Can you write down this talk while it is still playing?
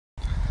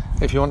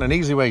If you want an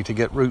easy way to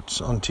get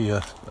routes onto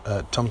your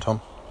Tom Tom,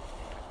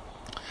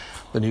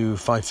 the new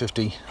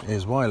 550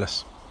 is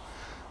wireless,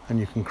 and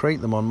you can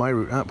create them on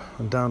MyRoute-app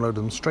and download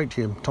them straight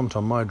to your Tom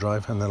Tom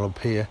MyDrive, and they'll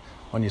appear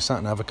on your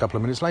Sat Nav a couple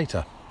of minutes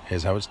later.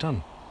 Here's how it's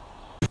done.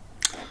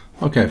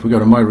 Okay, if we go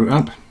to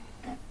MyRoute-app,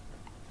 I'm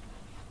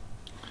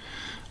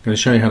going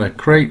to show you how to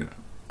create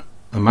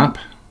a map,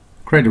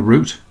 create a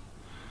route,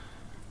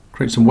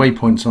 create some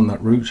waypoints on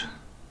that route,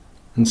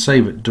 and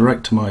save it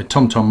direct to my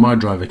Tom Tom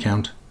MyDrive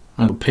account,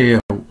 and appear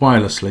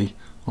wirelessly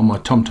on my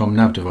Tom Tom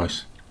Nav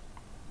device.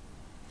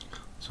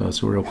 So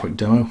that's a real quick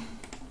demo.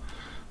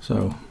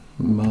 So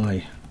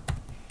MyRoute-app,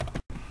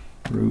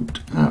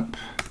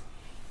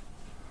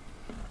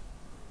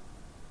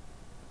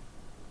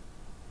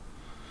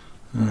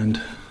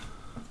 and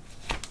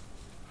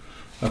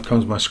up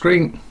comes my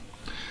screen.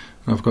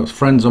 I've got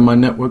friends on my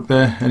network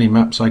there. Any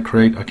maps I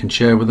create I can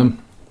share with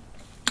them.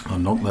 I'll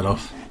knock that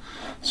off.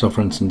 So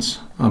for instance,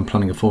 I'm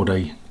planning a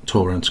 4-day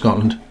tour around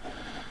Scotland.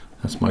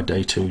 That's my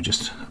day 2,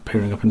 just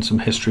appearing up in some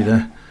history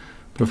there.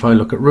 But if I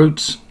look at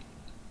routes,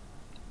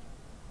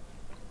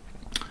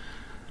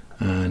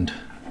 and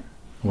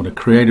I want to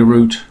create a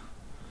route,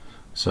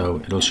 so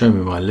it'll show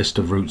me my list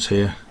of routes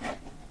here.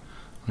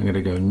 I'm going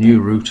to go new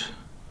route.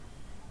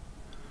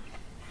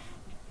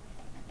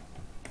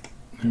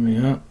 There we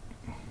are.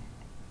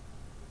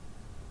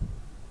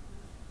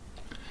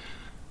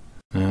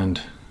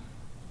 And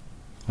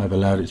I've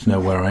allowed it to know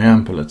where I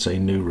am, but let's say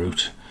new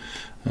route.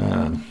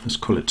 Let's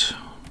call it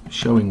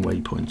showing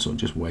waypoints, or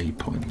just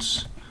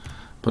waypoints.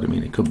 But I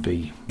mean, it could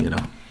be,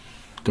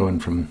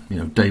 going from,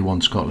 day 1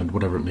 Scotland,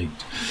 whatever it means.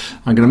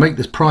 I'm going to make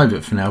this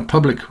private for now.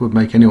 Public would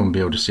make anyone be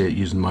able to see it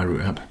using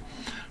MyRoute-app.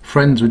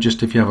 Friends would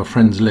just if you have a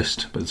friends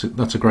list, but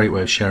that's a great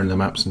way of sharing the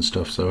maps and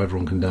stuff, so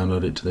everyone can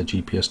download it to their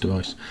GPS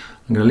device.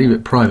 I'm going to leave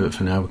it private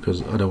for now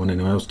because I don't want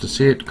anyone else to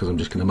see it, because I'm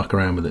just going to muck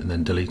around with it and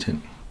then delete it.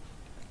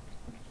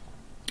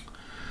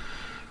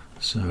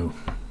 So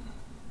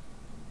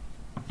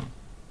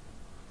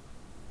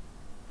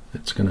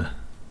it's going to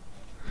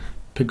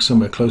pick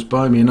somewhere close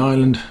by me in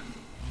Ireland.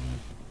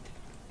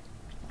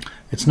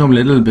 It's normally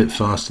a little bit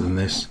faster than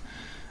this.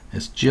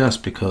 It's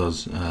just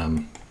because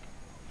I'm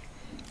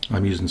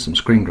using some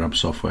screen grab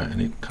software, and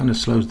it kind of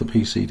slows the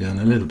PC down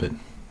a little bit.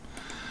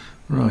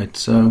 Right,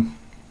 so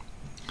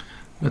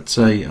let's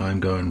say I'm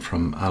going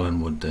from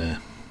Allenwood there,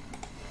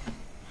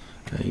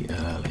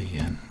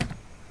 A-L-L-E-N.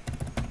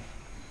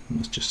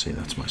 Let's just say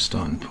that's my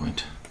starting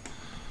point.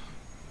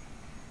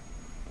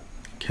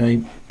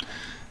 Okay,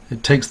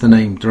 it takes the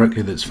name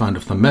directly that's found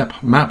off the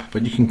map,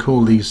 but you can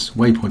call these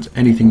waypoints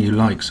anything you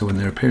like, so when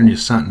they appear in your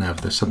Sat Nav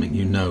there's something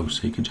you know,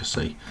 so you could just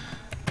say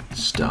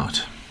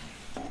start.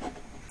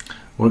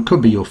 Or it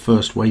could be your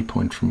first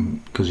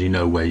waypoint, because you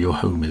know where your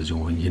home is,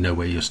 or you know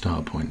where your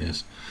start point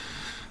is.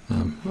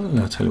 Well,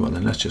 I'll tell you what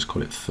then, let's just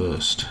call it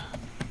first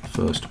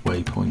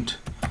waypoint.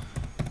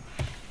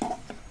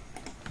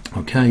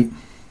 Okay,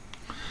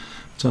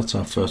 so that's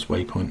our first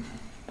waypoint.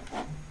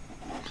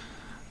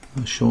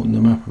 I'll shorten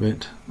the map a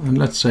bit, and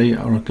let's say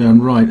I'm going,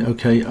 right,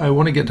 okay, I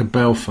want to get to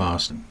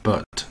Belfast,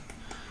 but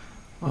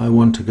I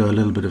want to go a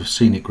little bit of a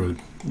scenic route.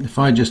 If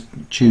I just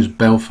choose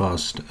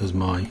Belfast as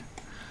my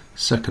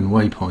second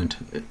waypoint,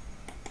 this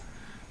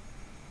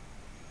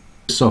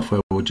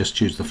software will just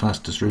choose the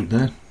fastest route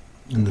there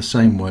in the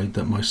same way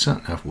that my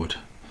Sat Nav would.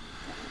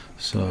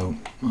 So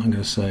I'm going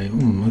to say,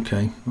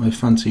 okay, I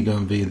fancy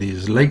going via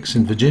these lakes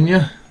in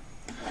Virginia.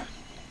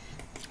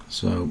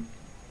 So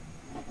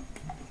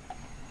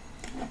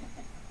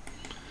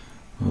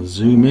I'll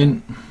zoom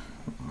in.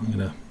 I'm going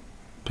to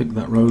pick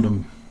that road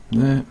on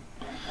there.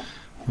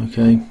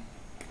 Okay,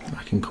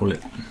 I can call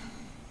it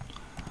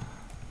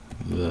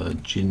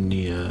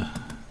Virginia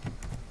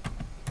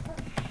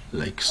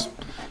Lakes.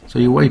 So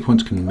your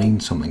waypoints can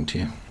mean something to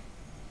you.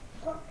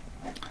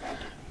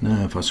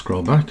 Now if I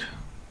scroll back,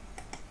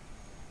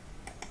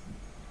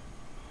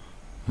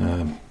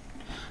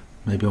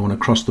 maybe I want to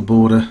cross the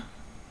border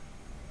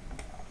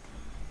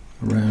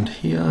around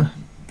here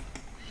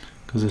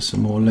because there's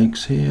some more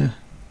lakes here.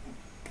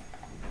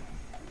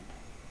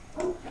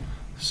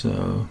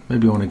 So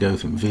maybe I want to go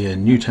via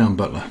Newtown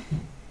Butler.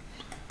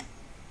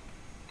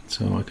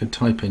 So I could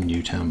type in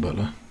Newtown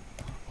Butler,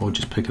 or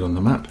just pick it on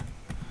the map.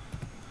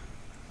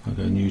 I'll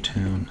go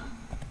Newtown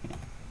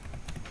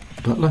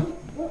Butler,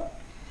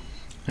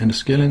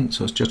 Enniskillen,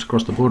 so it's just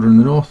across the border in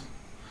the north.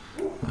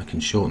 I can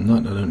shorten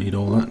that, I don't need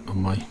all that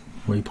on my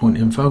waypoint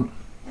info.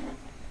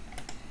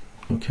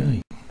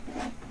 Okay.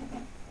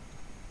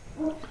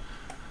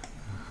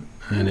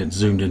 And it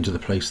zoomed into the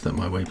place that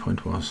my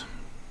waypoint was.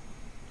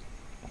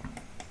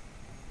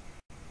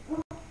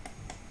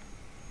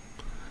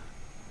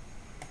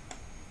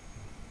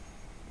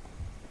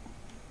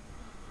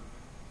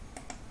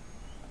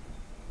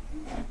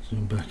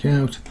 Zoom back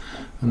out,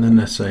 and then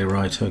let's say,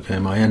 right, okay,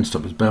 my end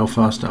stop is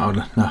Belfast. I'd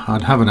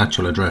have an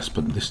actual address,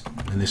 but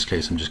in this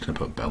case I'm just going to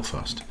put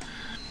Belfast.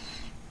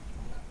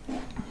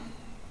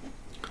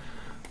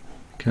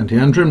 County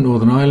Antrim,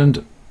 Northern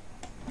Ireland.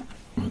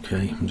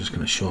 Okay, I'm just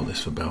going to short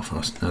this for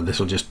Belfast. Now this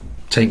will just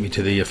take me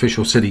to the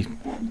official city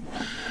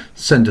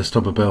centre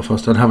stop of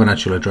Belfast. I'd have an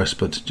actual address,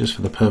 but just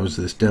for the purpose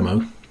of this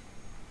demo,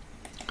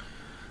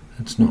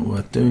 it's not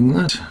worth doing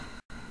that.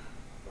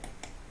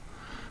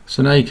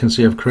 So now you can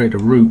see I've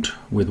created a route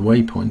with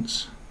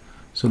waypoints.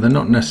 So they're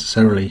not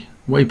necessarily,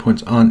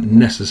 waypoints aren't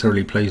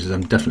necessarily places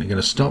I'm definitely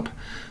going to stop,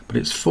 but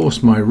it's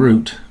forced my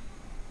route,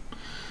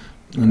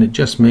 and it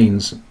just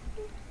means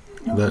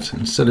that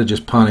instead of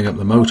just piling up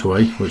the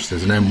motorway, which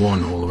there's an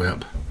M1 all the way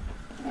up,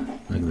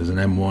 like there's an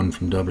M1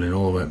 from Dublin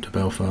all the way up to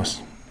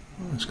Belfast,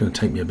 it's going to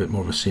take me a bit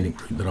more of a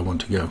scenic route that I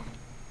want to go.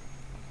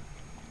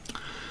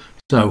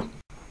 So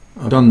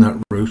I've done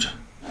that route,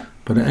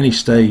 but at any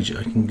stage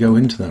I can go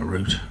into that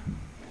route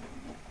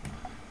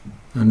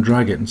and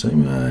drag it and say,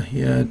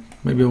 yeah,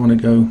 maybe I want to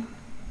go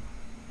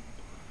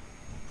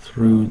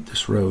through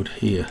this road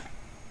here.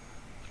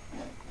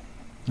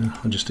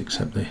 I'll just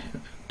accept the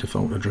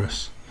default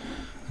address,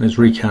 and it's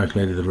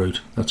recalculated the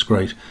route. That's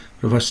great.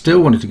 But if I still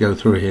wanted to go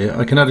through here,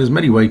 I can add as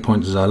many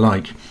waypoints as I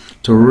like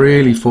to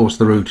really force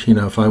the route. You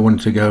know, if I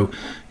wanted to go,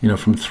 you know,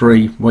 from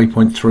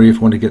waypoint 3, if I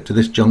want to get to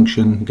this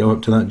junction, go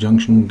up to that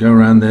junction, go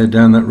around there,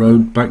 down that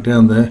road, back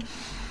down there,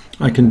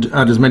 I can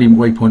add as many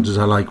waypoints as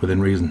I like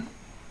within reason.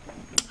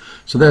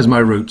 So there's my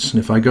routes,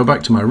 and if I go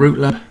back to my route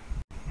lab,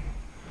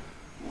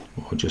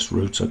 or just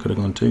routes I could have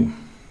gone to.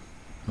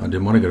 I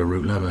didn't want to go to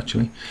route lab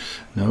actually.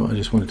 No, I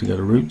just wanted to go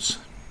to routes.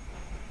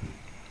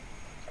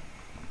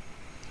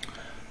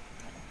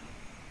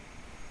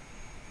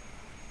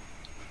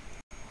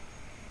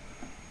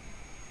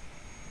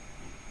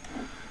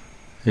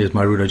 Here's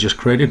my route I just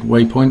created,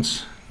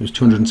 waypoints. It was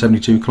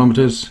 272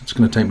 kilometers. It's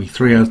going to take me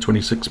 3 hours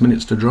 26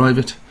 minutes to drive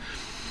it.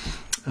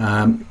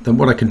 Then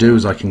what I can do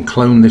is I can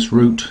clone this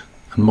route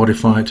and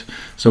modify it.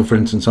 So for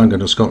instance, I'm going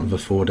to Scotland for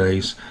 4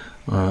 days.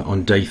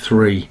 On day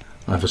 3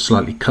 I have a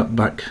slightly cut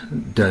back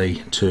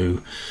day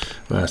to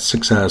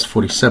 6 hours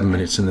 47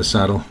 minutes in the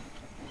saddle,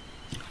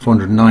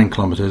 409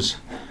 kilometers,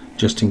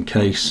 just in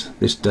case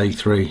this day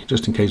 3,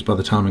 just in case by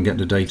the time I'm getting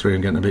to day 3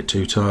 I'm getting a bit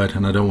too tired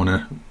and I don't want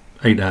a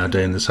 8-hour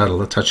day in the saddle.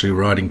 That's actually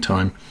riding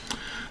time,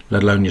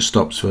 let alone your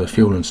stops for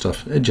fuel and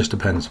stuff. It just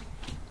depends.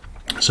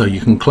 So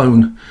you can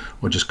clone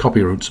or just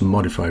copy routes and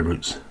modify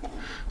routes.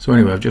 So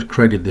anyway, I've just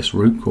created this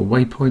route called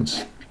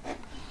Waypoints.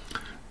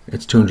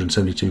 It's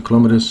 272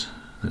 kilometers.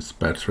 That's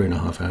about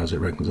 3.5 hours it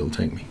reckons it'll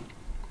take me.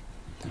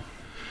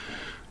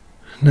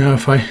 Now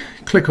if I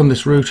click on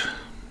this route,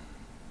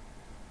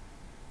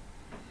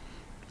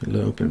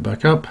 it'll open it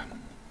back up.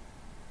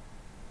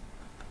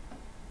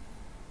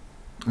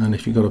 And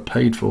if you've got a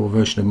paid for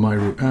version of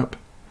MyRoute-app,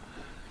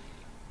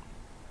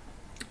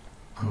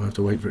 I'll have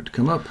to wait for it to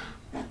come up.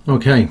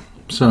 Okay,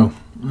 so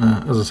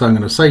as I say, I'm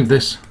going to save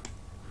this.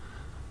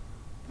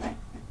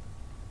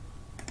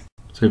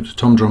 Save it to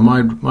Tom Tom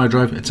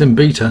MyDrive. It's in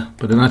beta,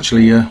 but it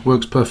actually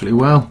works perfectly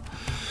well.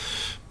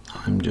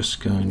 I'm just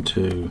going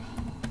to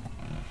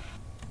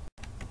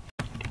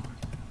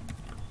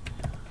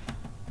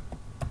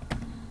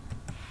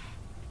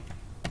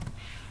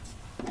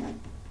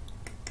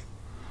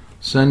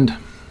send,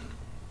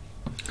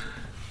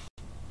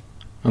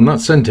 and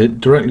that sent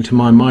it directly to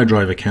my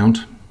MyDrive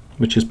account,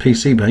 which is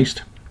PC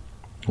based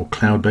or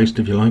cloud based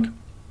if you like.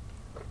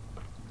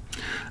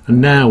 And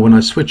now when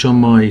I switch on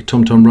my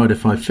Tom Tom Rider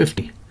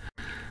 550,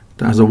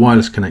 that has a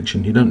wireless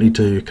connection. You don't need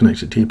to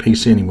connect it to your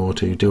PC anymore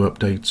to do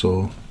updates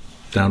or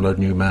download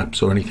new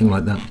maps or anything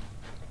like that.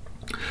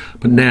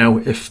 But now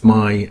if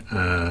my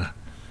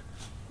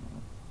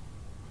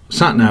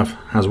Sat Nav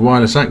has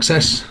wireless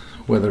access,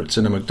 whether it's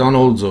in a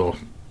McDonald's or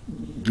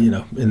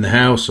in the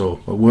house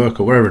or at work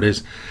or wherever it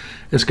is,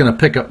 it's going to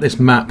pick up this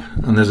map,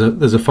 and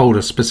there's a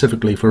folder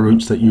specifically for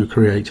routes that you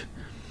create.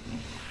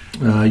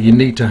 You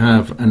need to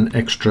have an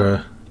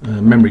extra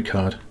memory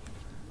card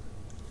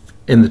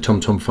in the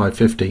Tom Tom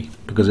 550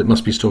 because it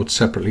must be stored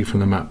separately from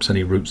the maps,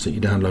 any routes that you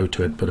download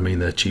to it, but I mean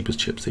they're cheap as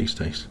chips these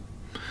days.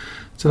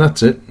 So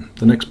that's it.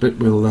 The next bit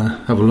we'll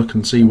have a look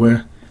and see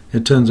where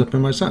it turns up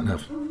in my Sat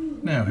Nav.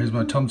 Now here's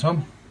my Tom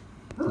Tom.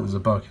 There's a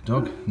barking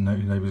dog, no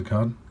neighbour's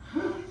garden.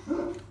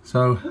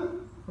 So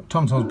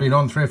Tom Tom's been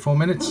on 3 or 4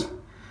 minutes,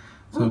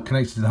 so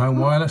connected to the home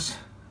wireless.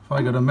 If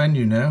I go to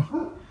menu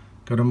now,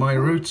 go to my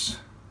routes,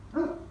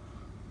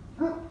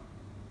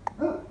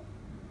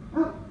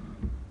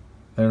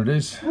 there it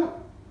is.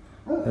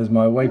 There's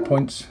my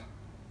waypoints,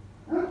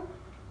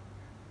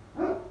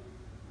 and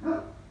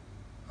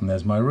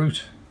there's my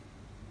route.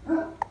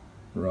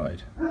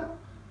 Right,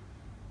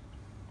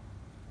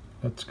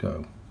 let's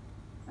go,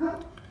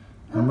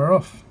 and we're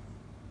off.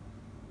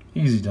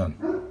 Easy done.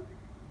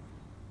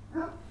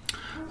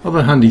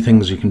 Other handy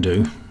things you can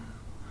do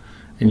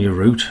in your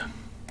route,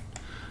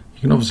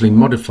 you can obviously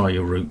modify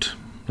your route.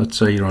 Let's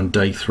say you're on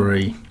day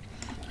 3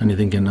 and you're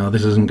thinking, oh,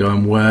 this isn't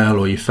going well,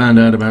 or you found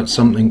out about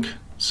something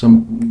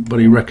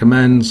somebody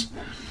recommends.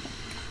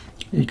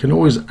 You can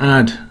always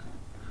add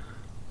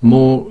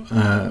more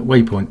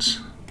waypoints.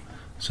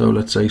 So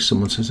let's say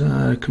someone says,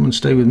 come and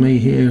stay with me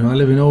here, I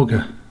live in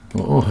Auger,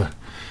 or Auger,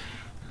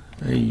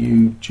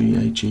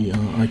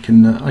 A-U-G-H-E-R. I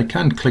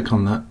can click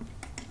on that.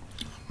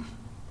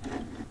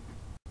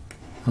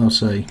 I'll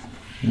say,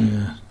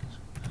 yeah,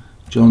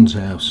 John's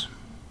house.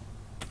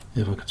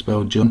 If I could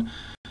spell John.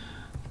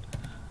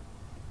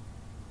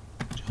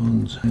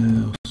 John's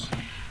house.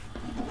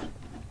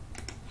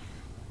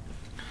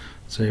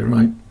 Say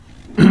right.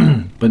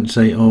 But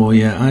say, oh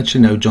yeah, I actually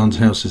know John's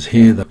house is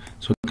here though.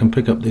 So I can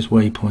pick up this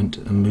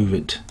waypoint and move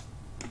it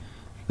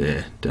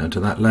there, down to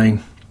that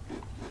lane.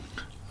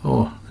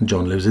 Oh, and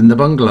John lives in the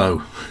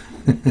bungalow.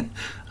 I'm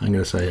going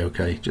to say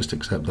okay, just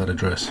accept that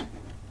address.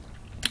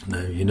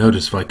 Now you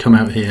notice if I come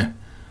out here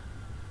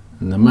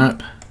in the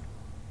map,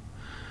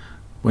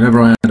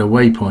 whenever I add a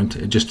waypoint,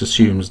 it just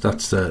assumes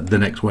that's the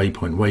next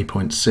waypoint,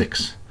 waypoint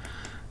 6.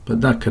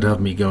 But that could have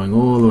me going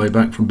all the way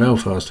back from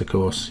Belfast, of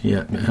course.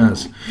 Yeah, it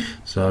has.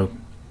 So,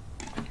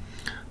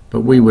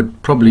 but we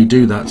would probably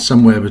do that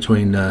somewhere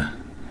between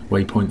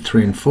waypoint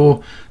 3 and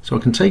 4. So I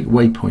can take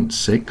waypoint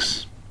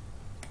 6.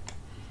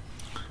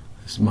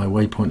 This is my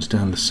waypoints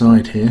down the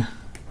side here.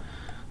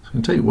 So I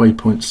can take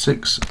waypoint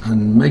 6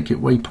 and make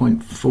it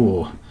waypoint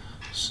 4.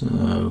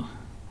 So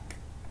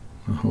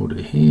I'll hold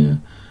it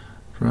here,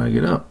 drag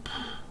it up.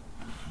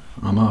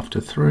 I'm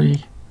after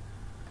 3.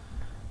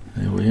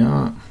 There we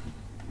are.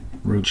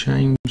 Route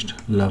changed.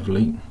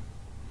 Lovely.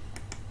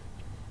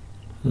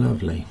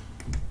 Lovely.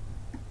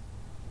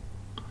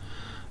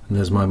 And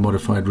there's my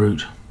modified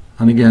route.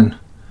 And again,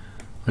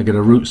 I get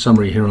a route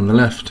summary here on the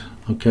left.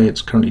 Okay,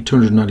 it's currently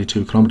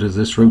 292 kilometers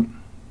this route.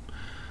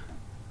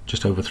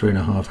 Just over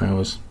 3.5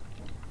 hours.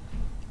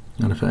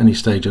 And if at any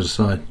stage I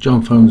decide,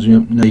 John phones me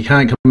up, no, you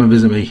can't come and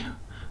visit me,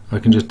 I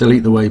can just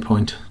delete the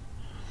waypoint.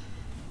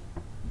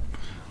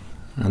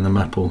 And the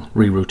map will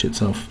reroute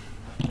itself.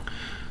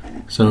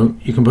 So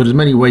you can put as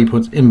many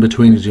waypoints in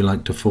between as you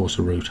like to force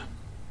a route.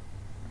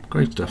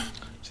 Great stuff.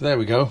 So there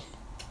we go.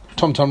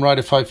 Tom Tom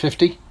Rider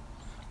 550,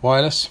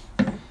 wireless,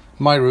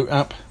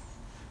 MyRoute-app.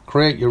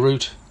 Create your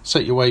route,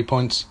 set your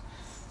waypoints,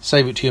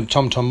 save it to your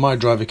Tom Tom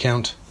MyDrive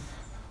account.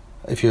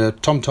 If your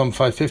Tom Tom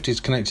 550 is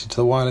connected to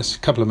the wireless, a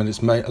couple of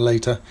minutes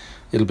later,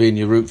 it'll be in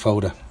your route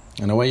folder.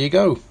 And away you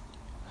go.